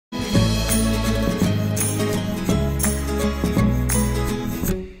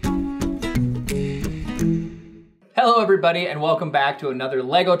Hello everybody and welcome back to another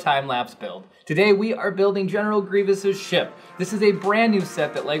LEGO time-lapse build. Today we are building General Grievous' ship. This is a brand new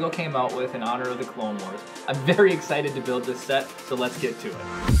set that LEGO came out with in honor of the Clone Wars. I'm very excited to build this set, so let's get to it.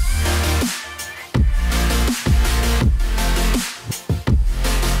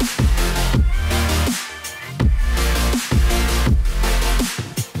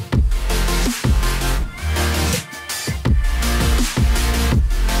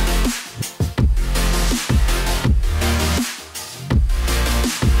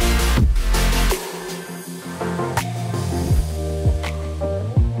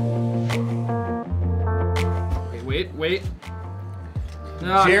 Wait.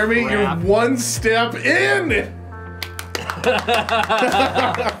 Oh, Jeremy, crap. you're one step in!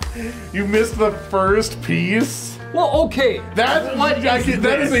 You missed the first piece. Well, okay. That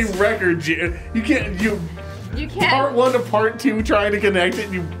is a record. You can't. Part 1 to part 2 trying to connect it,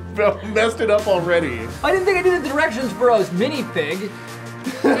 and you messed it up already. I didn't think I did the directions for us minifig.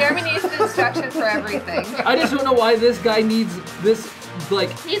 Jeremy needs the instructions for everything. I just don't know why this guy needs this,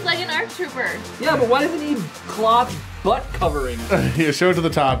 like... He's like an ARC trooper. Yeah, but why does he need cloth butt covering? Yeah, show it to the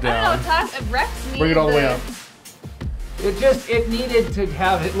top down. I don't know, Rex needs Bring it all the way up. It needed to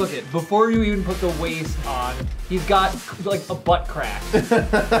have it, look it, before you even put the waist on, he's got like a butt crack.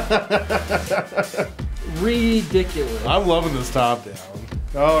 Ridiculous. I'm loving this top down.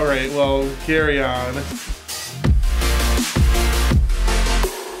 All right, well, carry on.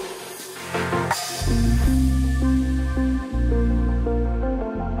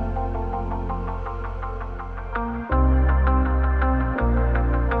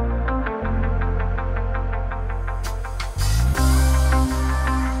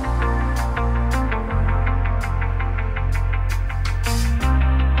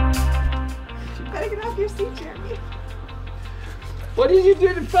 What did you do?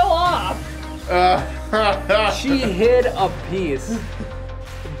 It fell off. She hid a piece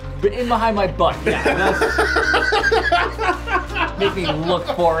in behind my butt. Yeah, that's make me look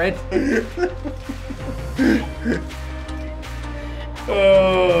for it.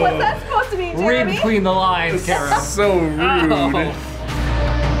 What's that supposed to mean, Jeremy? Read between the lines, Kara. So rude. Oh.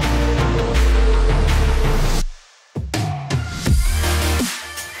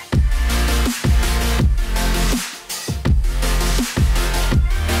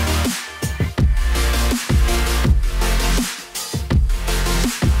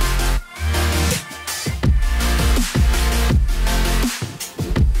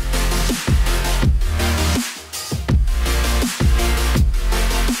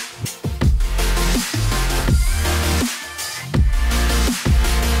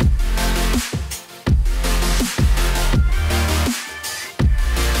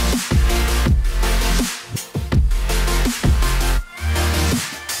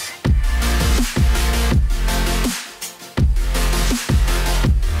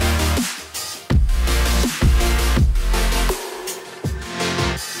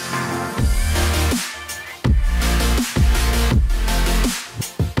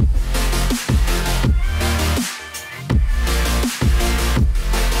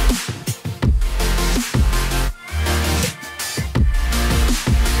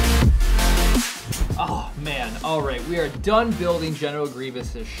 Alright, we are done building General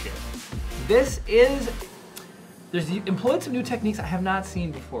Grievous' ship. There's employed some new techniques I have not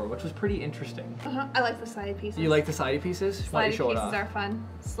seen before, which was pretty interesting. I like the slidey pieces. You like the slidey pieces? Why don't you Slidey show it pieces off? are fun.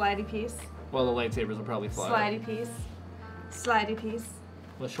 Slidey piece. Well, the lightsabers will probably fly. Slidey piece. Slidey piece.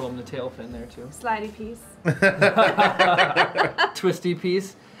 Let's show them the tail fin there too. Slidey piece. Twisty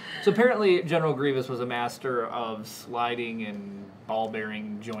piece. So apparently General Grievous was a master of sliding and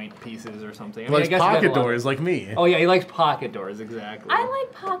ball-bearing joint pieces or something. I mean, Likes pocket doors like me. Oh yeah, he likes pocket doors, exactly. I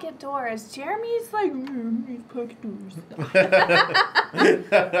like pocket doors. Jeremy's like, these pocket doors.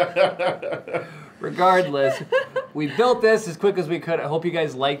 Regardless, we built this as quick as we could. I hope you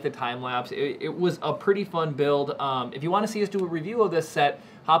guys liked the time-lapse. It was a pretty fun build. If you want to see us do a review of this set,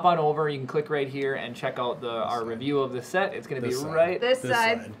 hop on over. You can click right here and check out our review of the set. It's going to be right... This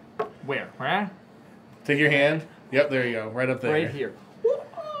side. Where? Huh? Take your hand. Yep, there you go. Right up there. Right here.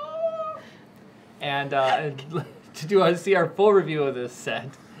 And to see our full review of this set.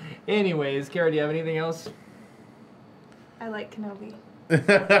 Anyways, Kara, do you have anything else? I like Kenobi.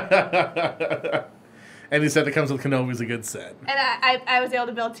 Any set that comes with Kenobi is a good set. And I was able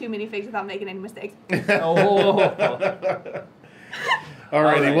to build 2 minifigs without making any mistakes. Oh.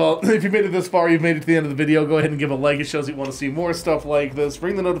 Alrighty, well, if you made it this far, you've made it to the end of the video, go ahead and give a like. It shows you want to see more stuff like this.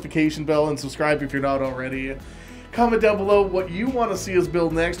 Ring the notification bell and subscribe if you're not already. Comment down below what you want to see us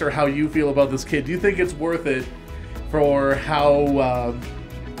build next or how you feel about this kit. Do you think it's worth it for how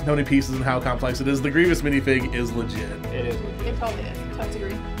how many pieces and how complex it is. The Grievous minifig is legit. It is legit. It totally is. Totally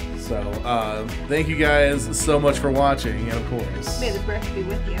agree. So, thank you guys so much for watching, and of course, May the brick be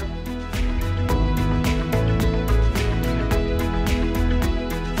with you.